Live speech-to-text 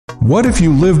What if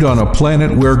you lived on a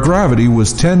planet where gravity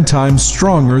was 10 times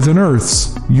stronger than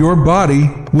Earth's? Your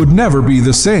body would never be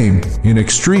the same. In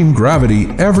extreme gravity,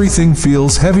 everything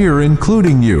feels heavier,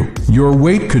 including you. Your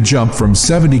weight could jump from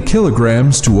 70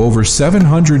 kilograms to over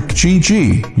 700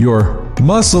 kg. Your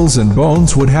muscles and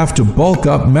bones would have to bulk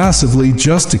up massively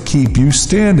just to keep you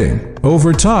standing.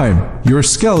 Over time, your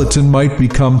skeleton might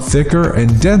become thicker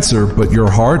and denser, but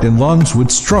your heart and lungs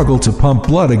would struggle to pump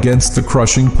blood against the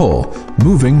crushing pull.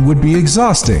 Moving would be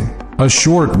exhausting. A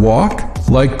short walk?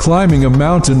 Like climbing a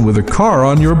mountain with a car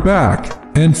on your back.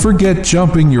 And forget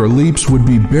jumping, your leaps would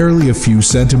be barely a few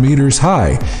centimeters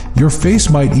high. Your face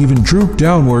might even droop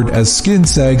downward as skin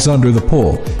sags under the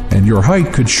pull, and your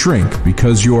height could shrink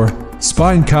because your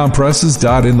spine compresses.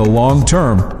 In the long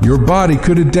term, your body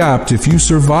could adapt if you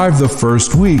survive the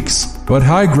first weeks. But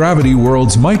high-gravity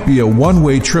worlds might be a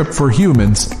one-way trip for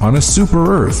humans on a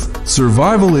super Earth.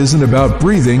 Survival isn't about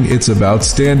breathing, it's about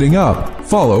standing up.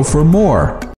 Follow for more.